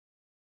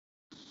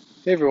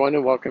Hey everyone,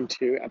 and welcome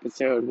to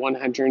episode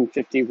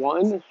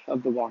 151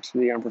 of the Walks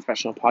from the Young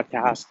Professional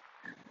podcast.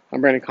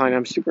 I'm Brandon Klein.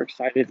 I'm super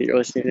excited that you're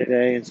listening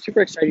today, and super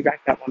excited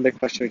back to that one big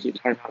question we keep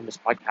talking about on this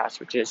podcast,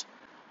 which is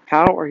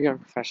how are young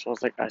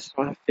professionals like us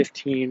who have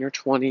 15 or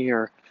 20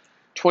 or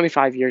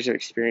 25 years of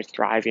experience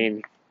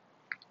thriving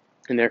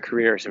in their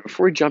careers? And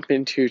before we jump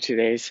into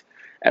today's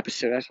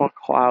episode, I just want to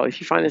call out, if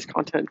you find this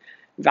content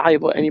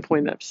valuable at any point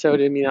in the episode,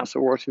 it means that's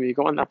the world to me.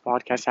 Go on that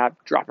podcast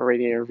app, drop a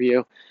rating and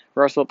review.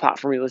 Regardless of what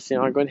platform you're listening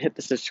on, go ahead and hit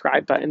the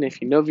subscribe button. If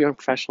you know of a young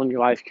professional in your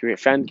life, could be a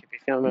friend, could be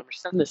a family member,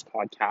 send this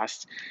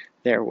podcast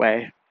their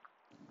way.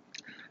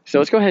 So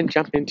let's go ahead and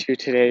jump into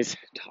today's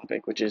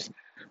topic, which is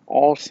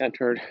all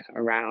centered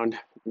around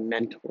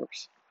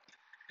mentors.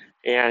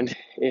 And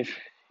if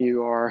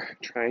you are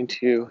trying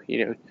to,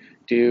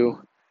 do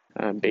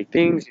big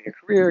things in your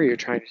career, you're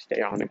trying to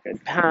stay on a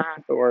good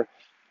path, or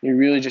you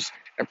really just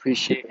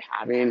appreciate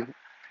having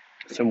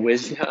some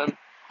wisdom,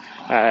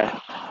 uh,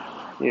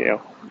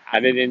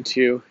 added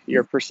into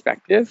your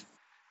perspective,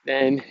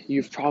 then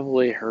you've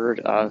probably heard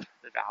of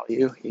the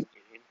value in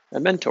getting a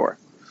mentor.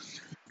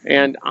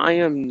 And I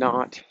am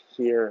not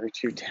here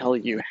to tell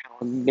you how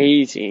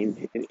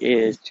amazing it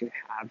is to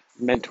have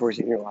mentors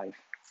in your life.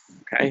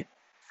 Okay,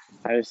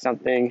 that is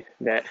something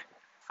that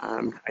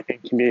I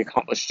think can be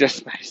accomplished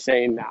just by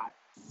saying that.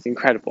 It's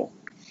incredible.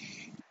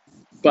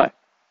 But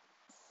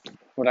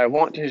what I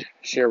want to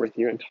share with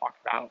you and talk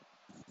about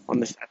on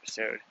this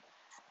episode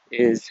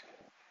is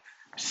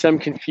some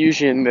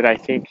confusion that I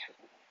think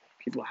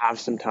people have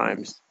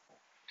sometimes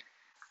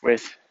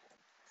with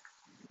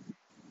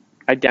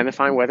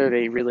identifying whether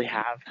they really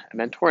have a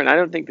mentor. And I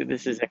don't think that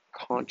this is a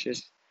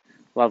conscious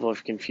level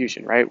of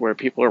confusion, right? Where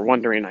people are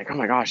wondering, like, oh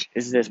my gosh,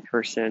 is this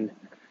person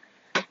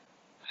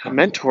a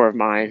mentor of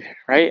mine,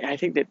 right? I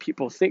think that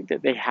people think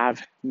that they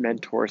have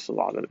mentors a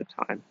lot of the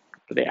time,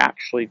 but they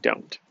actually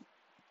don't.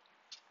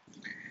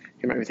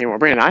 You might be thinking, well,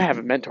 Brandon, I have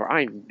a mentor.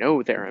 I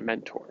know they're a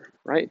mentor,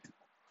 right?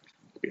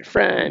 Could be a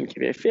friend, could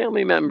be a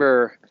family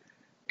member,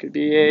 could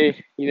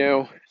be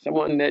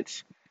someone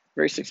that's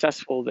very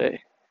successful that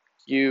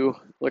you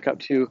look up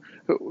to,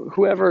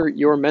 whoever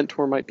your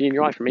mentor might be in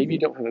your life. Or maybe you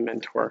don't have a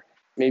mentor.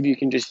 Maybe you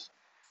can just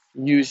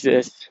use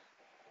this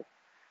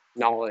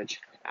knowledge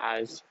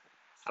as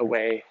a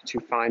way to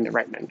find the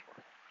right mentor.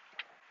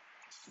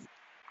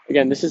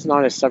 Again, this is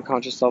not a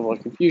subconscious level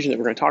of confusion that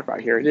we're going to talk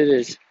about here. It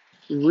is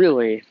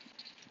really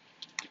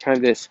kind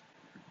of this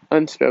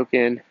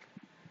unspoken,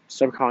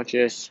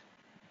 subconscious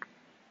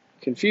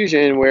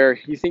confusion where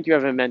you think you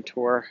have a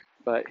mentor,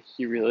 but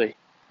you really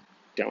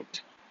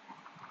don't.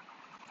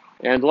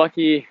 And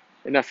lucky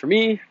enough for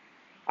me,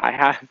 I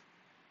have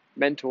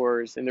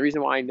mentors. And the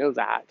reason why I know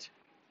that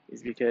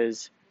is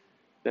because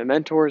the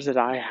mentors that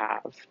I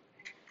have,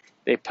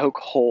 they poke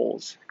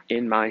holes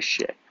in my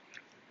shit.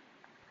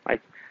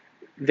 Like,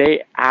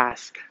 they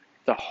ask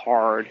the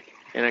hard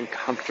and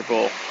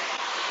uncomfortable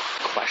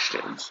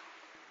questions.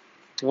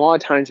 A lot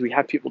of times we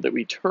have people that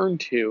we turn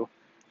to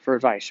for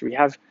advice. We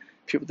have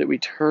people that we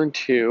turn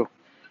to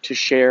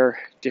share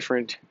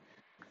different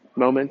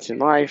moments in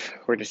life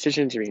where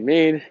decisions are being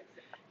made.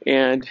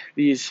 And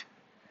these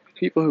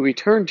people who we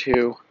turn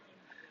to,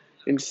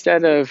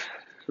 instead of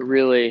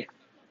really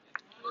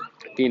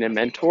being a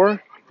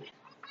mentor,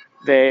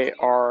 they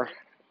are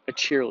a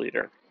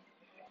cheerleader.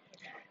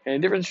 And the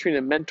difference between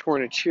a mentor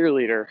and a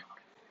cheerleader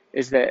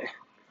is that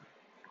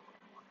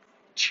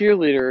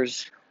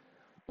cheerleaders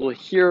will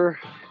hear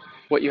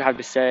what you have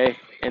to say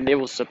and they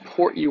will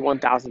support you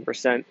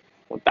 1,000%,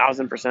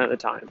 1,000% of the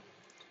time.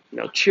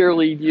 They'll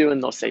cheerlead you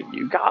and they'll say,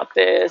 you got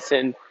this.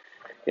 And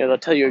they'll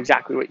tell you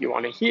exactly what you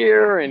want to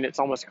hear. And it's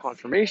almost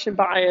confirmation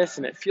bias.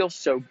 And it feels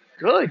so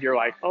good. You're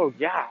like, oh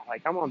yeah,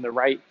 like I'm on the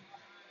right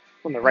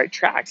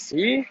track.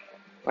 See,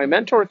 my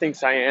mentor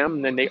thinks I am.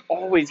 And then they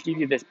always give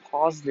you this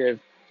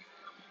positive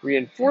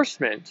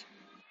reinforcement.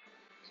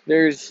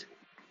 There's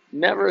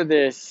never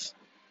this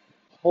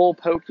hole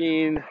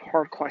poking,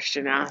 hard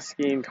question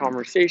asking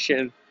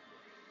conversation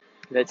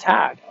that's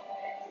had.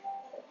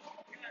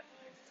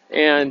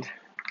 And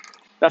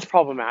that's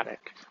problematic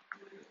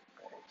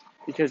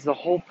because the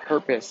whole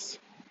purpose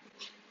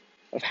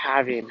of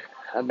having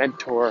a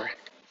mentor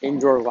in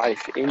your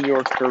life, in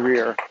your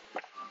career,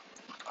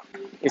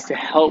 is to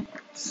help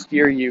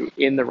steer you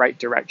in the right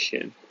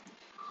direction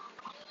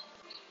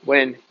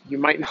when you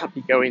might not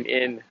be going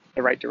in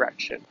the right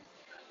direction,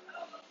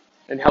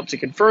 and help to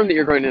confirm that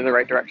you're going in the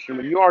right direction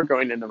when you are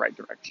going in the right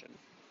direction.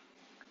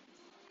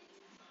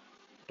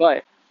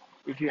 But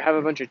if you have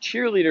a bunch of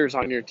cheerleaders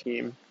on your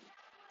team,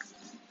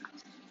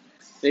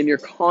 then you're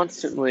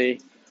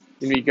constantly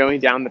going to be going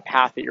down the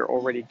path that you're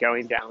already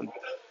going down.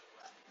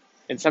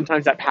 And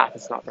sometimes that path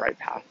is not the right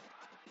path.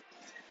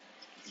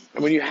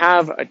 And when you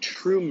have a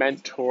true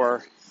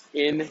mentor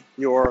in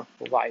your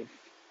life,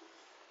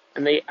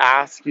 and they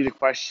ask you the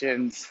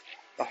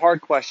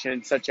hard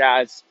questions, such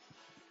as,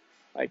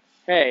 like,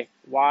 hey,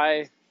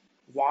 why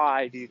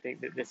do you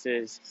think that this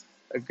is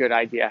a good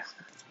idea?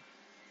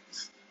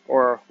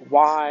 Or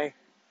why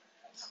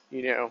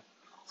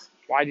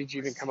why did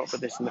you even come up with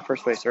this in the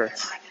first place? Or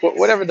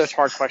whatever those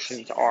hard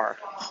questions are,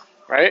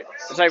 right?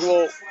 It's like,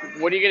 well,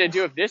 what are you going to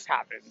do if this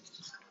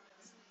happens?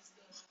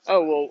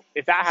 Oh, well,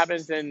 if that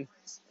happens, then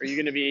are you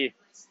going to be,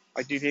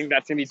 like, do you think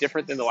that's going to be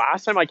different than the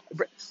last time? Like,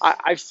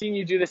 I've seen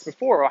you do this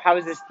before. Well, how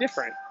is this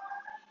different,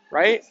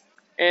 right?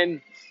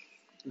 And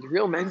the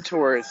real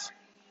mentors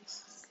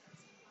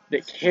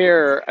that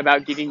care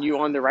about getting you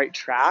on the right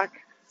track,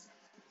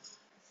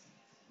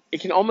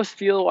 it can almost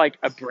feel like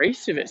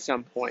abrasive at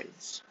some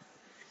points.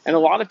 And a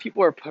lot of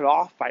people are put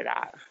off by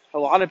that. A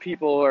lot of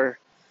people are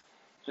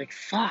like,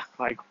 fuck,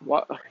 like,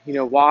 what,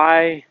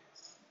 why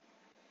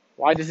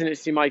doesn't it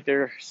seem like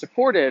they're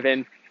supportive?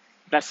 And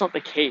that's not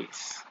the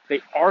case. They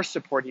are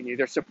supporting you.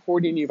 They're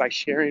supporting you by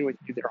sharing with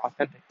you their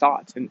authentic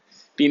thoughts and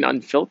being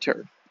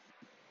unfiltered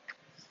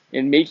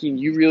and making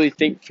you really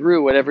think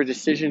through whatever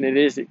decision it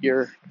is that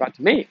you're about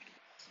to make.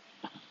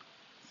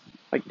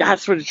 Like,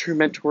 that's what a true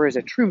mentor is.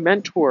 A true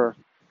mentor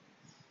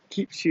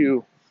keeps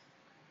you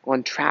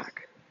on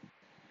track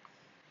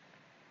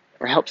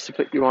or helps to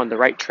put you on the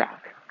right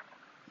track.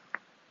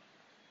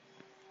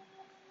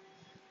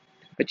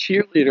 A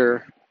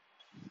cheerleader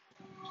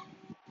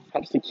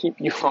helps to keep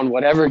you on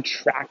whatever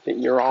track that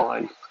you're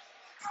on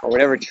or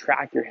whatever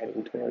track you're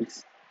heading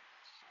towards.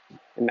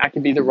 And that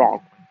could be the wrong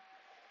one.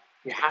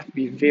 You have to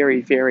be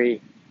very,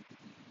 very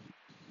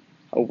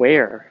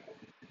aware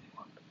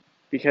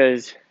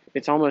because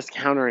it's almost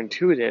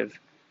counterintuitive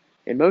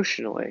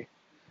emotionally.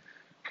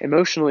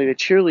 Emotionally, the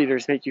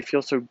cheerleaders make you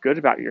feel so good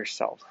about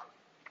yourself.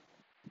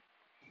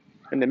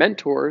 And the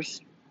mentors,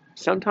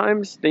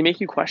 sometimes they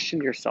make you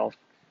question yourself.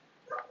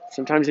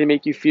 Sometimes they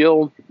make you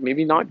feel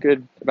maybe not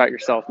good about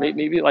yourself.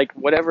 Maybe like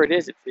whatever it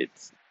is,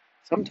 it's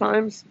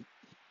sometimes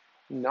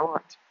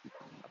not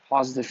a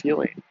positive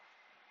feeling.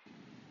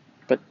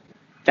 But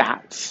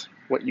that's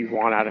what you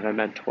want out of a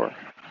mentor.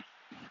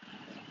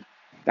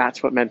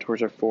 That's what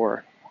mentors are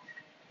for.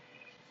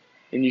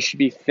 And you should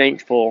be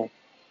thankful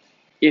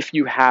if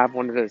you have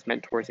one of those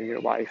mentors in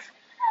your life.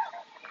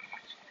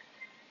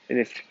 And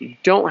if you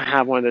don't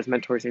have one of those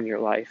mentors in your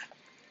life,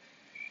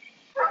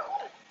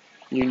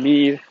 you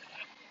need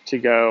to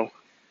go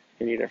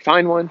and either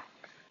find one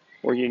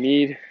or you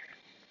need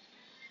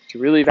to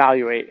really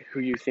evaluate who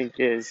you think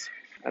is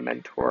a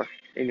mentor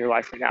in your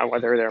life right now,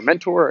 whether they're a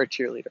mentor or a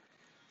cheerleader.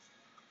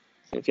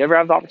 And if you ever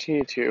have the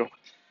opportunity to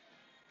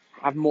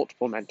have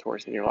multiple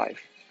mentors in your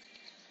life,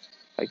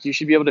 like, you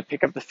should be able to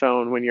pick up the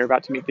phone when you're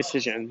about to make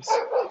decisions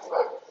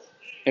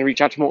and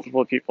reach out to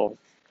multiple people.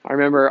 I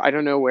remember, I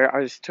don't know where,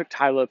 I just took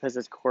Tai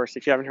Lopez's course.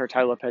 If you haven't heard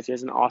Tai Lopez, he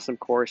has an awesome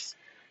course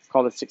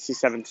called the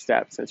 67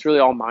 Steps. And it's really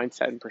all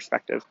mindset and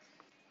perspective.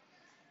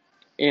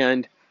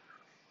 And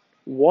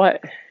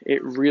what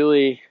it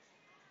really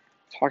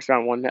talks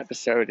about in one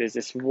episode is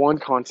this one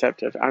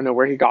concept of, I don't know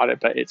where he got it,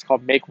 but it's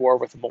called Make War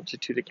with a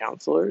Multitude of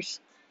Counselors.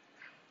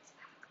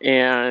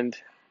 And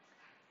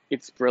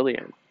it's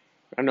brilliant.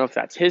 I don't know if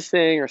that's his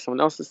thing or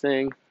someone else's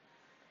thing,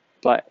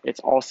 but it's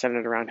all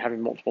centered around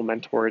having multiple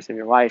mentors in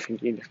your life and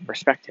getting different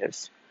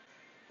perspectives.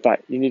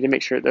 But you need to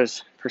make sure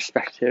those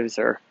perspectives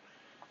are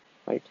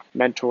like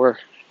mentor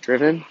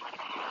driven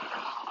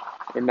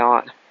and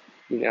not,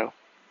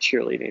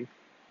 cheerleading.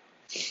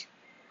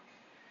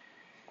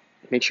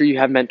 Make sure you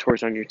have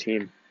mentors on your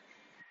team,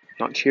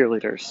 not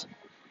cheerleaders.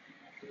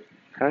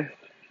 Okay?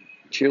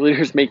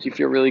 Cheerleaders make you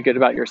feel really good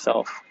about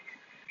yourself,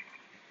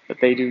 but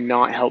they do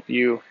not help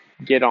you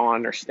get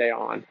on or stay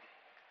on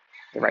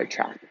the right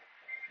track.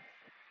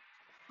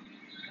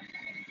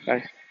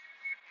 Okay?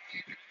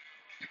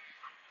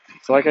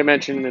 So like I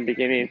mentioned in the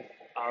beginning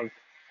of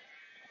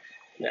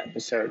the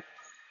episode,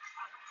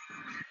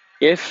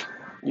 if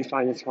you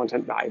find this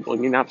content valuable, it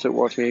means an absolute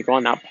world to me. Go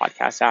on that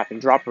podcast app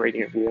and drop a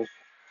rating review.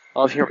 I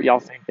love hearing what y'all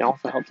think. It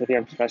also helps with the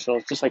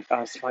unprofessionals, just like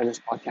us, find this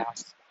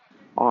podcast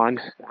on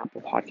the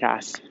Apple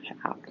Podcasts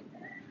app.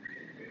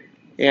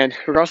 And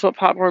regardless of what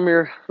platform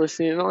you're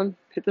listening on,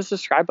 hit the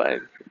subscribe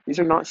button. These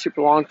are not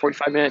super long,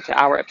 45-minute to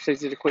hour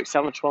episodes. These are quick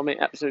 7 to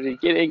 12-minute episodes. You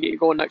get in, get you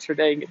going next for a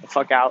day, and get the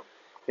fuck out.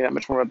 Get that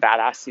much more of a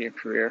badass in your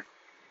career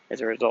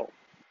as a result.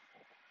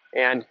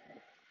 And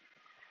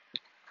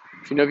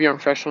if you know if you're a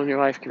professional in your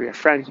life, it could be a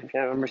friend, if you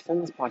have a member,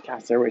 send this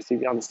podcast their way so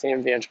you be on the same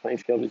advantage playing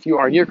field as you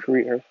are in your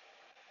career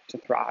to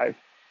thrive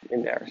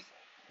in theirs.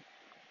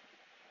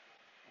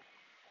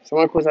 So I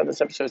want to close out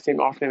this episode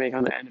same often I make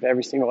on the end of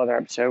every single other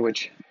episode,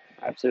 which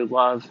I absolutely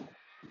love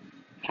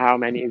how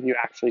many of you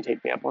actually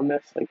take me up on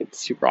this. Like, it's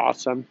super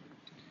awesome.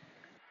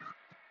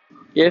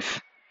 If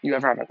you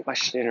ever have a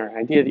question or an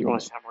idea that you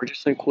want us to have, or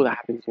just something cool that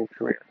happens in your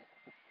career,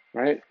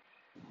 right?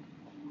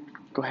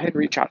 Go ahead and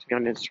reach out to me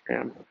on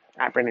Instagram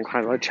at Brandon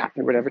Kleinlow. Chat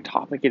me whatever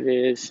topic it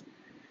is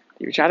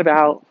you chat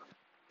about.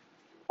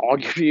 I'll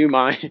give you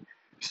my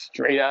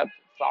straight up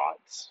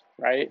thoughts,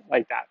 right?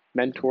 Like that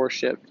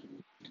mentorship,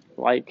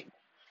 like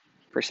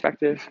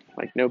perspective,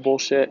 like no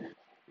bullshit,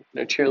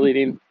 no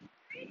cheerleading.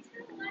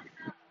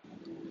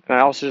 And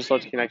I also just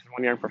love to connect with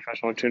one young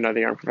professional to another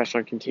young professional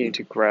and continue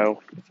to grow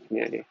with the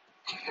community.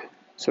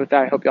 So with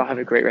that, I hope y'all have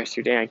a great rest of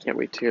your day. I can't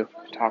wait to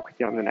talk with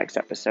you on the next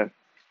episode.